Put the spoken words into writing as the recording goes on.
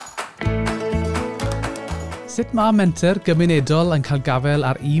Sut mae menter gymunedol yn cael gafel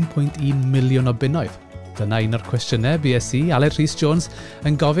ar 1.1 miliwn o bunnoedd? Dyna un o'r cwestiynau BSc Aled Rhys Jones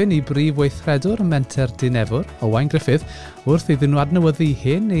yn gofyn i brif weithredwr menter Dinefwr, Owain Griffith, wrth iddyn nhw adnewyddu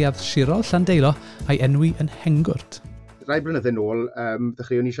hen neuadd Sirol Llandeilo a'i enwi yn Hengwrt. Rai blynyddoedd nôl,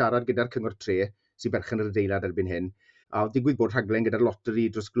 ddechreuwn ni siarad gyda'r Cyngor Tre, sy'n berchen yr adeilad erbyn hyn, a digwydd bod rhaglen gyda'r loteri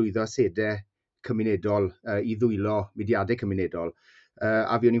dros glwyddo asedau cymunedol i ddwylo mudiadau cymunedol.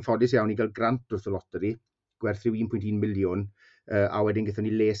 A fi o'n i'n ffodus iawn i gael grant wrth y loteri, gwerth rhyw 1.1 miliwn, a wedyn gaethon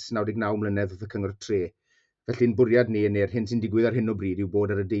ni les 99 mlynedd wrth y Cyngor Tre. Felly'n bwriad ni, neu'r hyn sy'n digwydd ar hyn o bryd, yw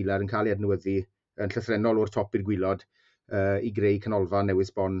bod yr adeilad yn cael ei adnewyddu yn llythrennol o'r top i'r gwylod i greu canolfan newydd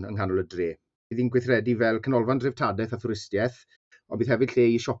sbon yng nghanol y dre. Bydd hi'n gweithredu fel canolfan dreftadaeth a thwristiaeth, ond bydd hefyd lle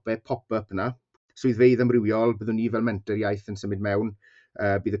i siopau pop-up yna. Swyddfeydd amrywiol, byddwn ni fel menter iaith yn symud mewn,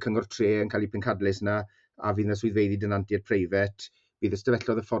 bydd y Cyngor Tre yn cael ei pencadlys yna, a fydd yna swyddfeydd i dynantiaid preifat, bydd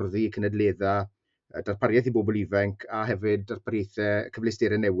ystafelloedd hyfforddi cenedleddau, darpariaeth i bobl ifanc, a hefyd darpariaethau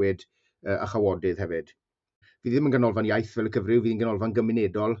cyfleusterau newid a chawodydd hefyd. Fydd ddim yn ganolfan iaith fel y cyfryw, fydd yn ganolfan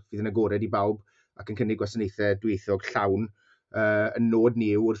gymunedol, fydd yn agored i bawb ac yn cynnig gwasanaethau dwyieithog llawn. Yn nod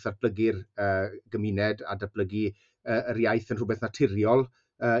ni yw wrth ddatblygu'r gymuned a datblygu yr iaith yn rhywbeth naturiol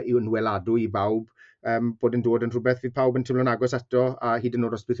i'w weladw i bawb, bod yn dod yn rhywbeth fydd pawb yn teimlo'n agos ato, a hyd yn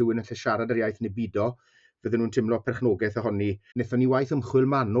oed os bydd rhywun yn gallu siarad yr iaith neu budo, fydden nhw'n teimlo perchnogaeth ohoni. Wnaethon ni waith ymchwil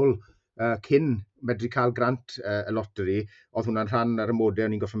manwl cyn medru cael grant y loteri, oedd hwnna'n rhan ar y modau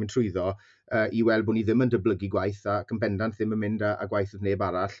o'n i'n gorfod mynd trwyddo, i weld bod ni ddim yn dyblygu gwaith ac yn bendant ddim yn mynd â gwaith wrth neb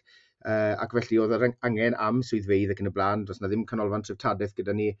arall. Ac felly oedd yr angen am swyddfeydd ac yn y blaen, does na ddim canolfan treftadaeth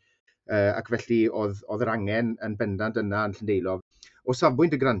gyda ni, ac felly oedd yr angen yn bendant yna yn Llandeilo. O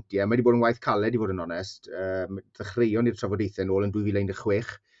safbwynt y grantiau, mae wedi bod yn waith caled i fod yn onest. Ddechreuon i'r trafodaethau nôl yn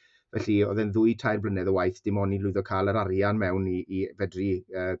 2016, felly oedd e'n 2-3 blynedd o waith dim ond i lwyddo cael yr arian mewn i fedru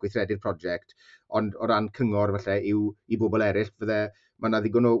gweithredu'r prosiect, ond o ran cyngor falle yw i bobl eraill, mae yna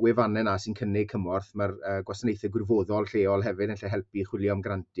ddigon o wefannau yna sy'n cynnig cymorth, mae'r gwasanaethau gwirfoddol lleol hefyd yn lle helpu chwilio am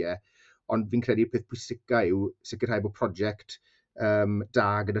grantiau, ond fi'n credu'r peth pwysica yw sicrhau bod prosiect da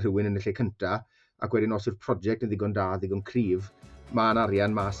gyda rhywun yn y lle cyntaf, ac wedyn os yw'r prosiect yn ddigon da, ddigon cryf, mae'n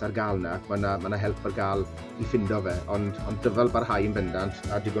arian mas ar gael yna, mae yna help ar gael i ffindo fe, ond dyfal barhau yn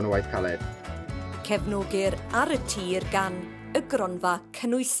bendant a digon o waith caled. Cefnogir ar y tir gan y gronfa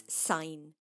cynnwys sain.